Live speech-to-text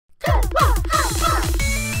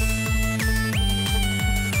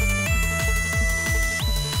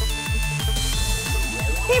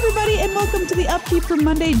everybody, and welcome to the Upkeep for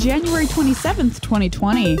Monday, January 27th,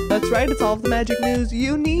 2020. That's right, it's all of the magic news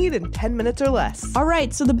you need in 10 minutes or less. All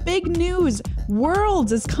right, so the big news,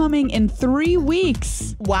 Worlds is coming in 3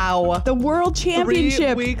 weeks. Wow. The World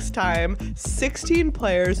Championship. 3 weeks time, 16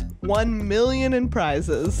 players, 1 million in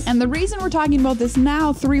prizes. And the reason we're talking about this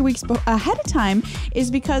now, 3 weeks ahead of time,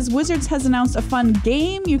 is because Wizards has announced a fun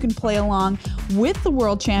game you can play along with the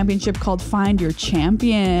World Championship called Find Your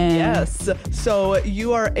Champion. Yes, so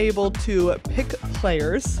you are able to pick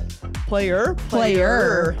players. Player. You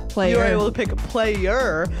are able to pick a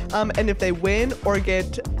player, and if they win or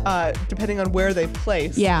get, depending on where they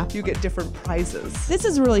place, you get different prizes. This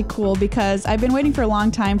is really cool because I've been waiting for a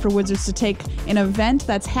long time for Wizards to take an event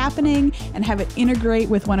that's happening and have it integrate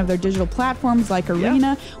with one of their digital platforms like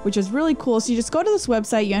Arena, which is really cool. So you just go to this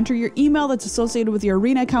website, you enter your email that's associated with your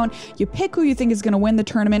Arena account, you pick who you think is going to win the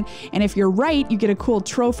tournament, and if you're right, you get a cool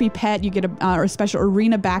trophy pet, you get a special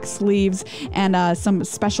Arena back sleeves, and some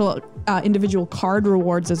special individual card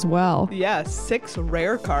rewards as well. Yeah, 6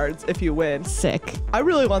 rare cards if you win. Sick. I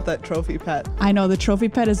really want that trophy pet. I know, the trophy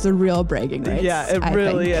pet is the real bragging rights. Yeah, it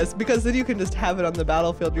really is. Because then you can just have it on the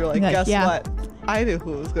battlefield. You're like, guess what? I knew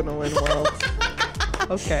who was going to win Worlds.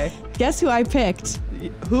 Okay. Guess who I picked?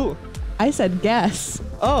 Who? I said guess.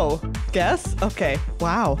 Oh, guess? Okay.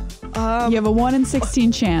 Wow. You have a 1 in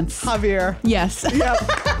 16 chance. Javier. Yes. Yep.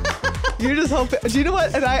 You just hope. Do you know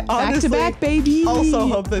what? And I honestly back to back, baby. Also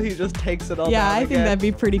hope that he just takes it all. Yeah, down I think that'd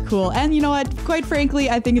be pretty cool. And you know what? Quite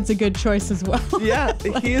frankly, I think it's a good choice as well. Yeah,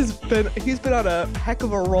 he's been on a heck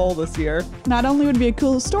of a roll this year. Not only would it be a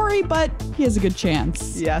cool story, but he has a good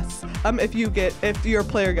chance. Yes. If your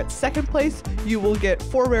player gets second place, you will get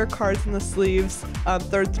 4 rare cards in the sleeves.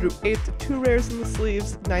 3rd through 8th, 2 rares in the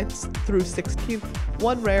sleeves. 9th through 16th,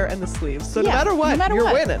 1 rare in the sleeves. So no matter what,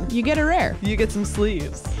 you're winning. You get a rare. You get some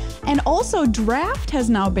sleeves. And also, Draft has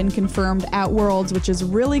now been confirmed at Worlds, which is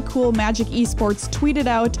really cool. Magic Esports tweeted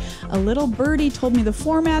out, a little birdie told me the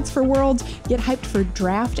formats for Worlds, get hyped for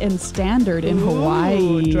Draft and Standard in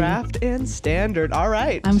Hawaii. Draft and Standard, all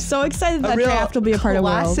right. I'm so excited that Draft will be a part of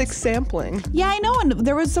Worlds. Classic sampling. Yeah, I know, and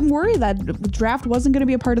there was some worry that Draft wasn't going to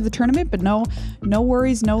be a part of the tournament, but no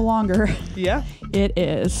worries no longer. Yeah. It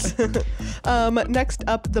is. Next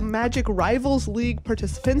up, the Magic Rivals League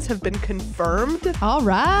participants have been confirmed. All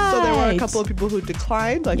right. So there were a couple of people who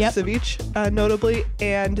declined, like Savich notably,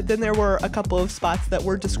 and then there were a couple of spots that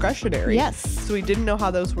were discretionary. Yes. So we didn't know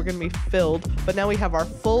how those were going to be filled, but now we have our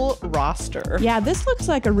full roster. Yeah, this looks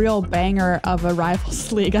like a real banger of a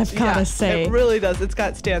Rivals League, I've got to say. It really does. It's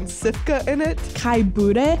got Stan Sifka in it. Kai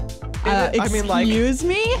Bude. Excuse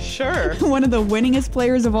me? Sure. One of the winningest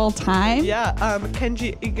players of all time. Yeah,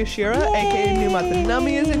 Kenji Igashira, aka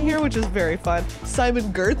Numatanami, is in here, which is very fun.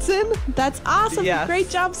 Simon Gertzen. That's awesome. Yes. Great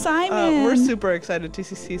job, Simon. We're super excited to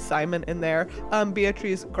see Simon in there.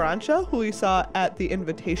 Beatrice Grancha, who we saw at the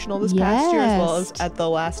Invitational this past year, as well as at the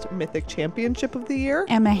last Mythic Championship of the year.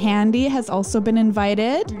 Emma Handy has also been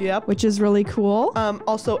invited. Yep. Which is really cool.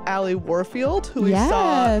 Also, Allie Warfield, who we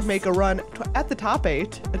saw make a run at the top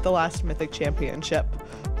 8 at the last Mythic Championship.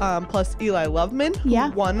 Plus Eli Loveman,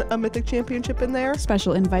 who won a Mythic Championship in there.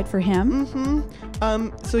 Special invite for him.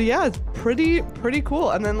 So yeah, it's pretty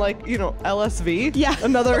cool. And then LSV,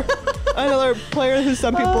 another player who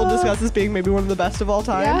some people discuss as being maybe one of the best of all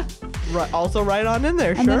time. Also right on in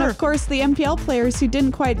there, and then of course the MPL players who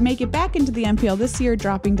didn't quite make it back into the MPL this year,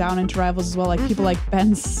 dropping down into Rivals as well, like people like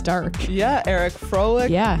Ben Stark. Yeah, Eric Froelich.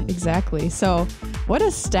 Yeah, exactly. So what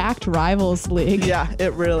a stacked Rivals League. Yeah,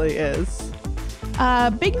 it really is.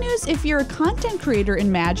 Big news, if you're a content creator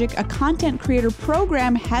in Magic, a content creator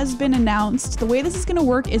program has been announced. The way this is going to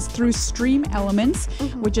work is through Stream Elements,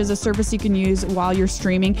 which is a service you can use while you're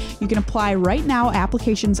streaming. You can apply right now.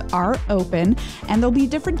 Applications are open, and there'll be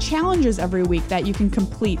different challenges every week that you can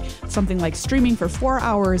complete. Something like streaming for 4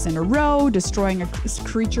 hours in a row, destroying a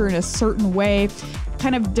creature in a certain way,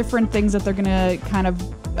 kind of different things that they're going to kind of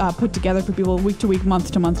put together for people, week to week,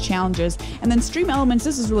 month to month challenges. And then Stream Elements,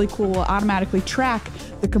 this is really cool, will automatically track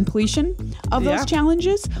the completion of those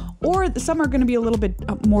challenges, or some are going to be a little bit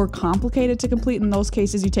more complicated to complete. In those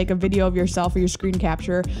cases, you take a video of yourself or your screen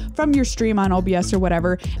capture from your stream on OBS or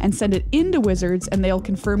whatever and send it into Wizards, and they'll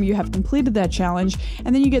confirm you have completed that challenge.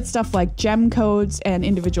 And then you get stuff like gem codes and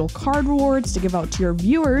individual card rewards to give out to your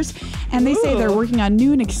viewers. And they say they're working on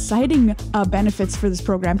new and exciting benefits for this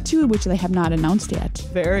program too, which they have not announced yet.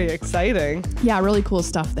 Very exciting. Yeah, really cool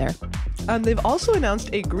stuff there. They've also announced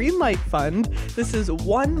a Greenlight Fund. This is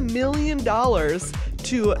 $1 million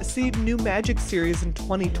to see new Magic series in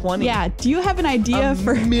 2020. Yeah. Do you have an idea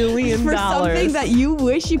for $1 million something that you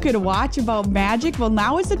wish you could watch about Magic? Well,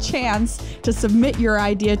 now is the chance to submit your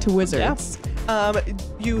idea to Wizards.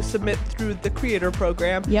 You submit through the creator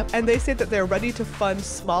program. Yep. And they say that they're ready to fund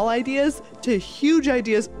small ideas to huge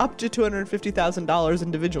ideas up to $250,000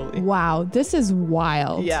 individually. Wow. This is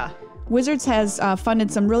wild. Yeah. Wizards has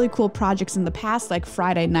funded some really cool projects in the past, like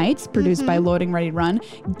Friday Nights, produced by Loading Ready Run,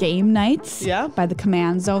 Game Nights by the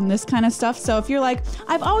Command Zone, this kind of stuff. So if you're like,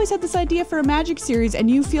 I've always had this idea for a Magic series,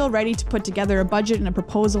 and you feel ready to put together a budget and a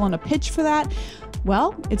proposal and a pitch for that,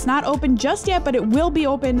 well, it's not open just yet, but it will be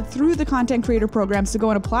open through the content creator program. So go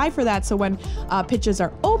and apply for that. So when pitches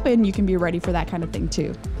are open, you can be ready for that kind of thing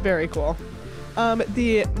too. Very cool.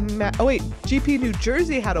 GP New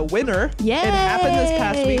Jersey had a winner. Yay! It happened this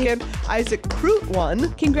past weekend. Isaac Crute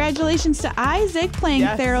won. Congratulations to Isaac playing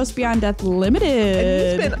Theros Beyond Death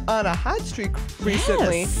Limited. And he's been on a hot streak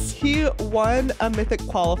recently. Yes. He won a Mythic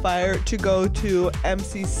qualifier to go to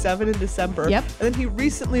MC7 in December. Yep. And then he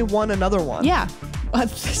recently won another one. Yeah.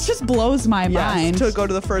 This just blows my mind. To go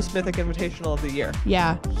to the first Mythic Invitational of the year.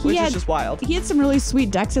 Yeah. Which is just wild. He had some really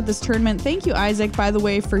sweet decks at this tournament. Thank you, Isaac, by the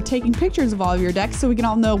way, for taking pictures of all of your decks so we can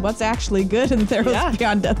all know what's actually good in Theros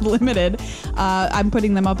Beyond Death Limited. I'm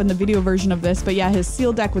putting them up in the video version of this, but yeah, his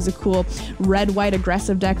seal deck was a cool red-white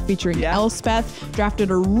aggressive deck featuring Elspeth. Drafted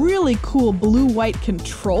a really cool blue-white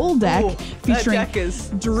control deck featuring that deck is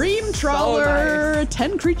Dream Trawler. So nice.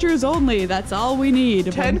 10 creatures only. That's all we need.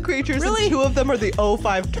 10 creatures and 2 of them are the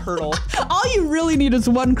 05 turtle. All you really need is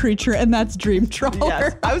 1 creature, and that's Dream Trawler.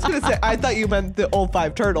 Yes, I was gonna say, I thought you meant the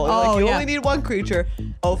 05 turtle. You only need 1 creature.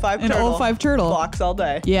 05 turtle. An 05 turtle. Blocks all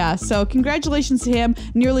day. Yeah, so congratulations to him.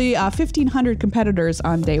 Nearly 1,500 competitors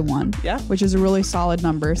on day 1. Yeah. Which is a really solid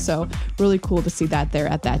number. So really cool to see that there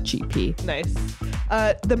at that GP. Nice.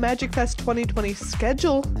 The MagicFest 2020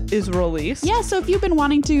 schedule is released. Yeah, so if you've been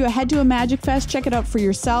wanting to head to a MagicFest, check it out for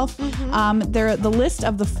yourself. The list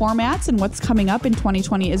of the formats and what's coming up in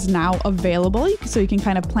 2020 is now available. So you can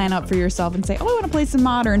kind of plan out for yourself and say, oh, I want to play some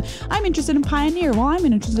Modern. I'm interested in Pioneer. Well, I'm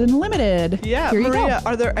interested in Limited. Yeah, Here you Maria, go.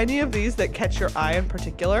 are there any of these that catch your eye in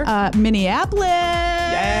particular? Minneapolis.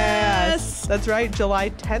 Yes, that's right. July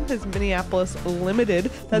 10th is Minneapolis Limited.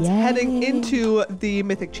 That's heading into the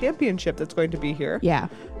Mythic Championship that's going to be here. Yeah.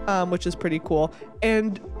 Which is pretty cool.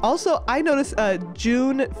 And also, I noticed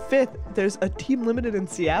June 5th, there's a Team Limited in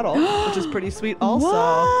Seattle, which is pretty sweet also.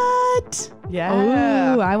 What?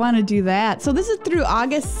 Yeah. Oh, I want to do that. So this is through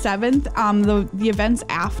August 7th. The events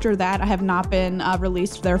after that have not been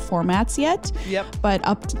released their formats yet. Yep. But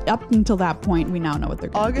up until that point, we now know what they're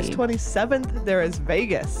going to be. August 27th, there is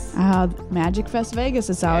Vegas. MagicFest Vegas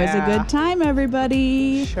is always a good time,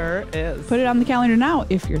 everybody. Sure is. Put it on the calendar now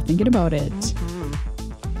if you're thinking about it.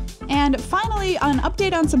 And finally, an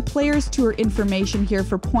update on some Players Tour information here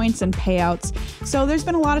for points and payouts. So there's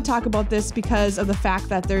been a lot of talk about this because of the fact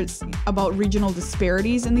that there's about regional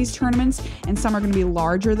disparities in these tournaments, and some are going to be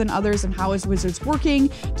larger than others, and how is Wizards working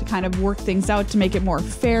to kind of work things out to make it more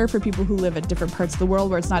fair for people who live at different parts of the world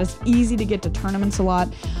where it's not as easy to get to tournaments a lot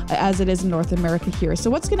as it is in North America here. So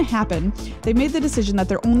what's going to happen, they made the decision that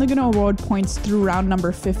they're only going to award points through round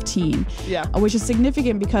number 15, which is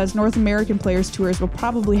significant because North American Players Tours will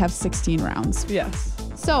probably have 16 rounds. Yes.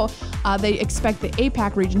 So they expect the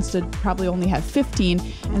APAC regions to probably only have 15,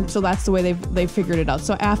 and so that's the way they've figured it out.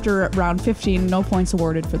 So after round 15, no points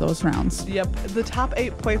awarded for those rounds. Yep. The top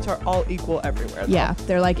 8 points are all equal everywhere, though. Yeah.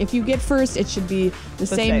 They're like, if you get first, it should be the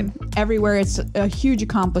same everywhere. It's a huge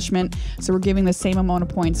accomplishment. So we're giving the same amount of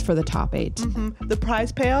points for the top 8. The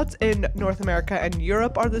prize payouts in North America and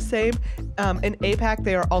Europe are the same. In APAC,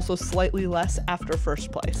 they are also slightly less after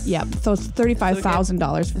first place. Yep. So it's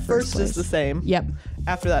 $35,000 for first place. Is the same. Yep.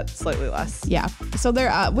 After that, slightly less. Yeah. So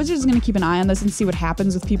Wizards is going to keep an eye on this and see what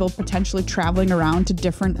happens with people potentially traveling around to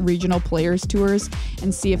different regional Players Tours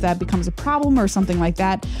and see if that becomes a problem or something like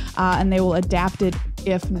that. And they will adapt it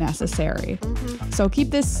if necessary. So keep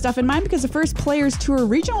this stuff in mind because the first Players Tour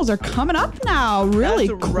regionals are coming up now really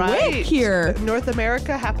quick here. North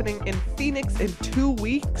America happening in Phoenix in 2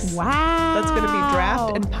 weeks. Wow. That's going to be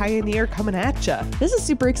Draft and Pioneer coming at you. This is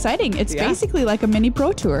super exciting. It's basically like a mini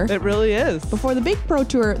Pro Tour. It really is. Before the big Pro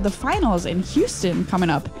Tour, the finals in Houston coming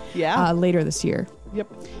up later this year. Yep.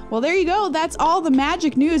 Well, there you go. That's all the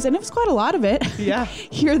Magic news, and it was quite a lot of it. Yeah.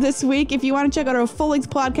 Here this week. If you want to check out our full-length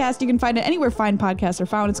podcast, you can find it anywhere fine podcasts are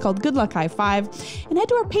found. It's called Good Luck High Five. And head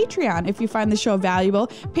to our Patreon if you find the show valuable.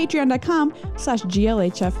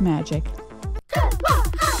 Patreon.com/GLHF Magic.